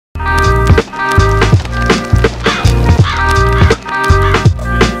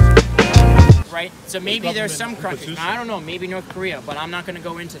So maybe there's some countries, I don't know, maybe North Korea, but I'm not going to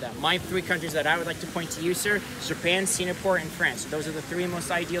go into that. My 3 countries that I would like to point to you, sir, Japan, Singapore, and France. Those are the 3 most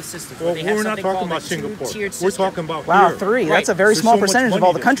ideal systems. Well, we're not talking about Singapore. We're talking about Wow, 3. That's a very small percentage of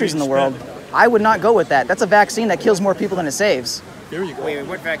all the countries in the world. I would not go with that. That's a vaccine that kills more people than it saves. There you go. Wait,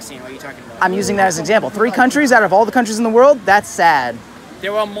 what vaccine? What are you talking about? I'm using that as an example. 3 countries out of all the countries in the world, that's sad.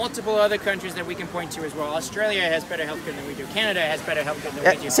 There are multiple other countries that we can point to as well. Australia has better healthcare than we do. Canada has better healthcare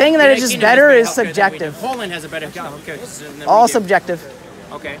than we do. Saying that it's just better is subjective. Poland has a better healthcare system than we do. All subjective.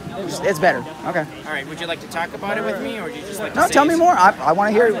 Okay. It's better. Okay. All right. Would you like to talk about it with me, or would you just like to No, say tell me more. I want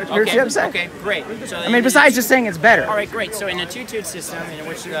to hear what you have to say. Okay, great. So I mean, besides just saying it's better. All right, great. So in a two-tiered system in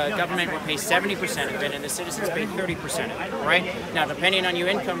which the government will pay 70% of it and the citizens pay 30% of it, right? Now, depending on your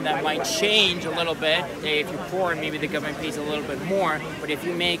income, that might change a little bit. If you're poor, maybe the government pays a little bit more. But if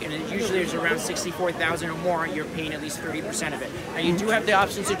you make, and usually there's around 64,000 or more, you're paying at least 30% of it. Now, you do have the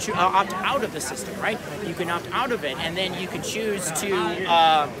option to opt out of the system, right? You can opt out of it, and then you can choose to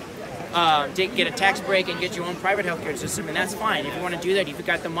get a tax break and get your own private healthcare system, and that's fine. If you want to do that, if you've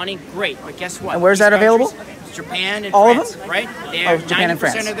got the money, great. But guess what? And where's that available? Japan and all France, of them? right? They are Japan and 90%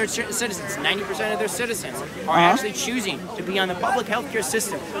 France. of their citizens, 90% of their citizens are actually choosing to be on the public healthcare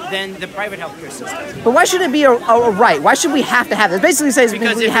system than the private healthcare system. But why should it be a right? Why should we have to have it? It basically says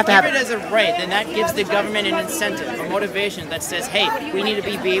because we have to have it. Because if you give it as a right, then that gives the government an incentive, a motivation that says, hey, we need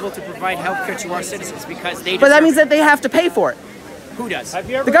to be able to provide healthcare to our citizens because they. But that means that they have to pay for it. Who does? Have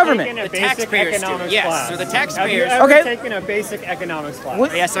you ever the government. taken a The basic taxpayers economics do. Yes, class? so the taxpayers. Have you ever taken a basic economics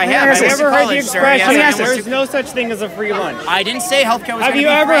class? Yes, I have. Have you ever heard the expression, yes, there's no such thing as a free lunch? I didn't say healthcare was Have you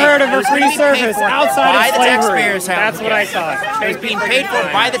ever heard of a free service outside of slavery? That's what I thought. It was being paid for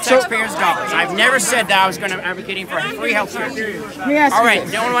by the taxpayers' dollars. I've never said that I was going to advocating for free healthcare. All right,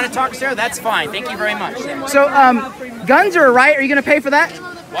 no one want to talk, sir? That's fine. Thank you very much. So, guns are a right. Are you going to pay for that?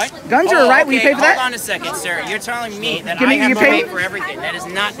 What? Guns are a right. Will you pay for that? Hold on a second, sir. You're telling me that I have to pay for everything. That is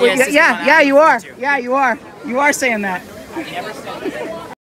not the system. Yeah, you are. Yeah, you are. You are saying that. I never said that.